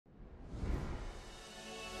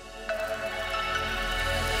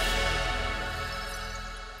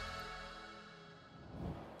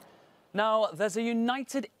Now, there's a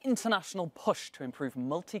united international push to improve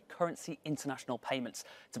multi-currency international payments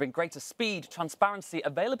to bring greater speed, transparency,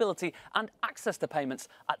 availability and access to payments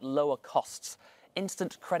at lower costs.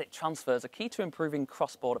 Instant credit transfers are key to improving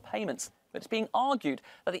cross-border payments, but it's being argued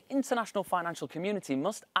that the international financial community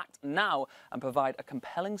must act now and provide a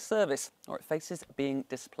compelling service or it faces being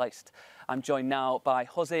displaced. I'm joined now by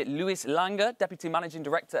José Luis Langa, Deputy Managing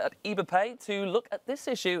Director at Iberpay, to look at this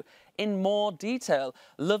issue in more detail.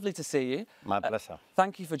 Lovely to see you. My pleasure.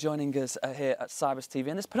 Thank you for joining us here at Sibos TV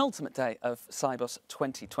on this penultimate day of Sibos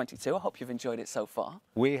 2022. I hope you've enjoyed it so far.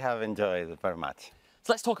 We have enjoyed it very much.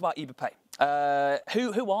 So let's talk about Iberpay.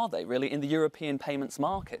 Who are they really in the European payments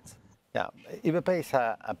market? Yeah, Iberpay is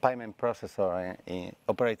a payment processor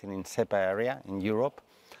operating in SEPA area in Europe,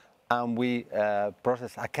 and we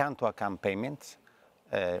process account-to-account payments,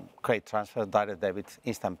 credit transfer, direct debits,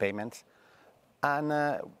 instant payments, and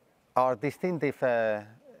our distinctive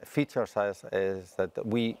features is that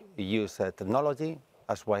we use technology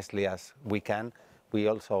as wisely as we can. We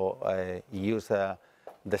also use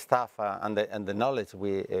the staff and the knowledge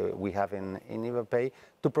we have in Iberpay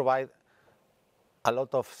to provide a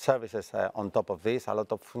lot of services on top of this, a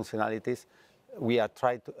lot of functionalities. We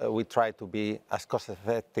try to be as cost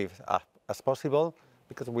effective as possible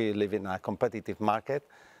because we live in a competitive market,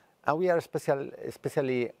 and we are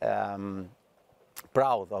especially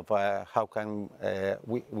proud of how can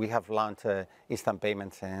we have launched instant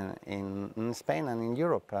payments in Spain and in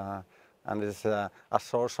Europe, and it's a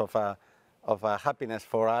source of happiness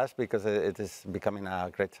for us because it is becoming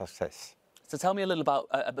a great success. So tell me a little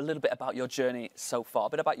bit about your journey so far, a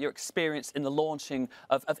bit about your experience in the launching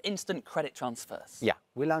of instant credit transfers. Yeah,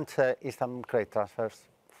 we launched instant credit transfers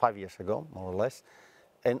 5 years ago, more or less.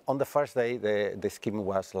 And on the first day, the scheme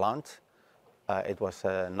was launched. It was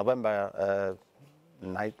November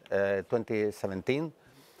 2017.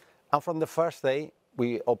 And from the first day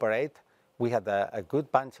we operate, we had a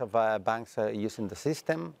good bunch of banks using the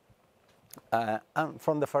system. And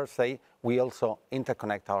from the first day, we also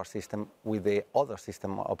interconnect our system with the other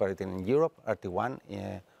system operating in Europe, RT1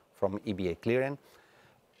 from EBA clearing.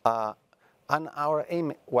 And our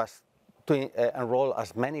aim was to enroll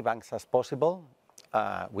as many banks as possible.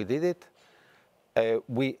 We did it.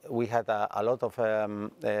 We had a lot of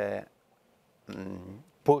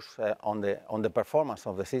push on the performance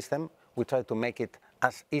of the system. We tried to make it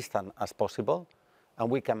as instant as possible. And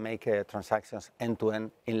we can make transactions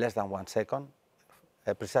end-to-end in less than 1 second,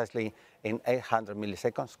 precisely in 800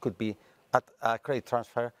 milliseconds. Could be a credit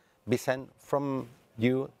transfer be sent from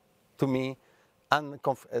you to me, and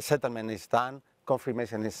settlement is done,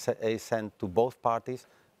 confirmation is sent to both parties,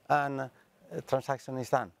 and transaction is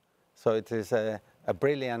done. So it is a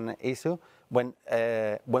brilliant issue. When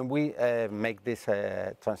we make these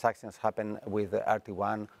transactions happen with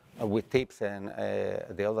RT1, with tips and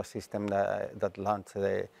the other system that launched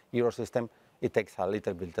the Euro system, it takes a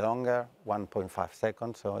little bit longer, 1.5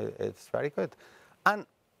 seconds, so it's very good. And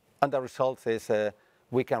the result is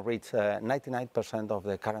we can reach 99% of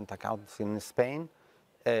the current accounts in Spain.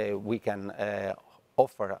 We can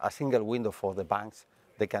offer a single window for the banks.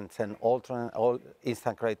 They can send all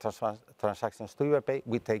instant credit transactions to Iberpay.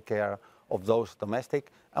 We take care of those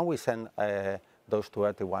domestic, and we send those to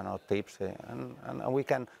RT1 or tips, and we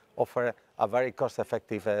can offer a very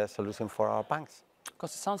cost-effective solution for our banks. Of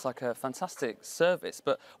course, it sounds like a fantastic service,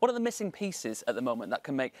 but what are the missing pieces at the moment that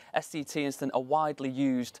can make SDT Instant a widely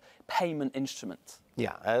used payment instrument?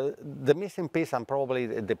 Yeah, the missing piece, and probably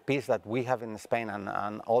the piece that we have in Spain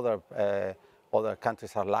and other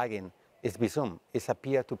countries are lagging, is Bizum. It's a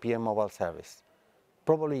peer-to-peer mobile service.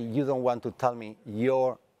 Probably you don't want to tell me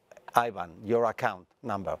your IBAN, your account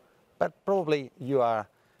number, but probably you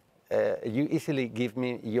easily give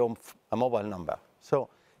me your mobile number. So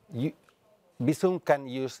Bizum can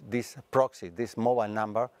use this proxy, this mobile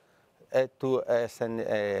number, to send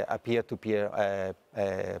a peer-to-peer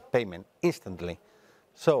payment instantly.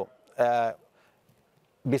 So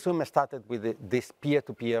Bizum started with this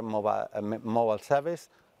peer-to-peer mobile service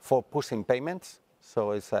for pushing payments.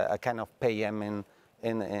 So it's a kind of PayM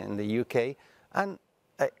in the UK, and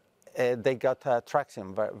they got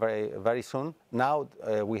traction very soon. Now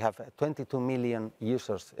we have 22 million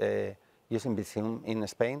users using Bizum in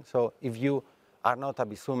Spain. So if you are not a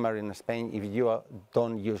Bizumer in Spain, if you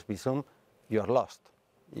don't use Bizum, you are lost.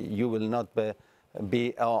 You will not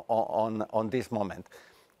be on this moment.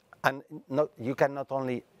 And you can not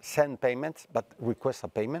only send payments, but request a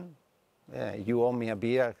payment. You owe me a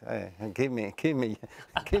beer, give me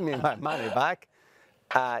my money back.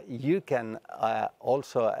 You can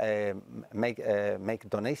also make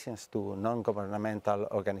donations to non-governmental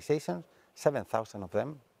organizations, 7,000 of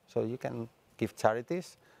them. So you can give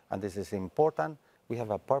charities, and this is important. We have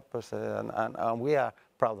a purpose, and we are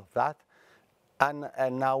proud of that. And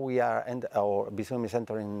now our Bizum is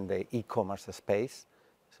entering the e-commerce space.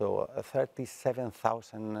 So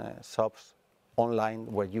 37,000 shops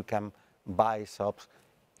online where you can buy shops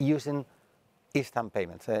using instant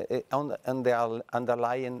payments. And the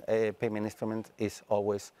underlying payment instrument is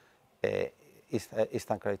always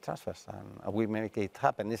instant credit transfers, and we make it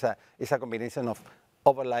happen. It's a combination of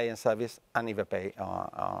overlaying service and Iberpay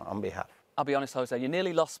on behalf. I'll be honest, Jose, you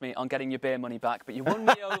nearly lost me on getting your beer money back, but you won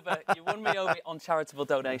me over. You won me over on charitable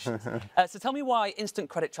donations. So tell me why instant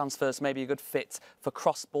credit transfers may be a good fit for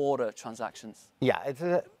cross-border transactions. Yeah, it's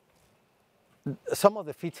some of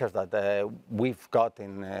the features that we've got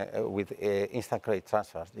with instant credit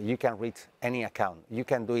transfers. You can reach any account. You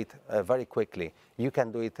can do it very quickly. You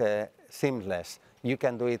can do it seamless. You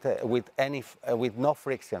can do it with no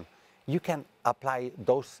friction. You can apply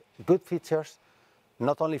those good features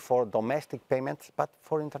not only for domestic payments, but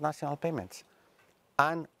for international payments.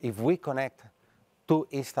 And if we connect two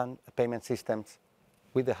instant payment systems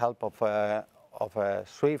with the help of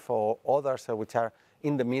SWIFT or others which are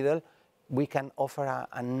in the middle, we can offer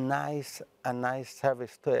a nice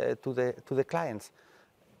service to the clients.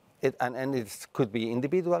 And it could be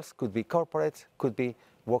individuals, could be corporates, could be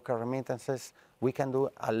worker remittances. We can do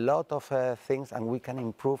a lot of things, and we can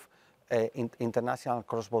improve international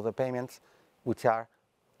cross-border payments, which are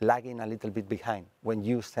lagging a little bit behind. When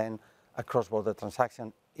you send a cross-border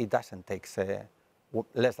transaction, it doesn't take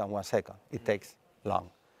less than 1 second. It takes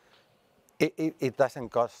long. It doesn't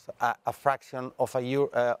cost a fraction of a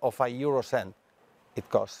euro cent. It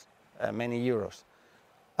costs many euros.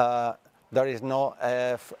 There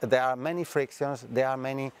are many frictions. There are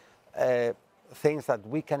many things that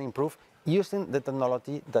we can improve using the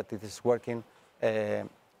technology that it is working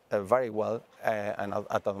very well and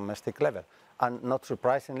at a domestic level. And not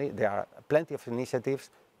surprisingly, there are plenty of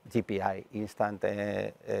initiatives, GPI Instant,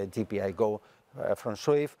 GPI Go from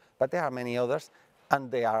SWIFT, but there are many others,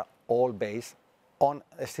 and they are all based on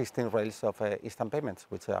existing rails of instant payments,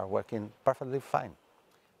 which are working perfectly fine.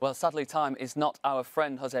 Well, sadly, time is not our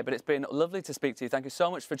friend, Jose, but it's been lovely to speak to you. Thank you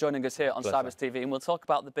so much for joining us here on Sibos TV, and we'll talk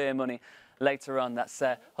about the beer money later on. That's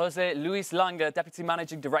José Luis Langa, Deputy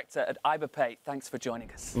Managing Director at Iberpay. Thanks for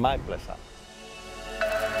joining us. My pleasure.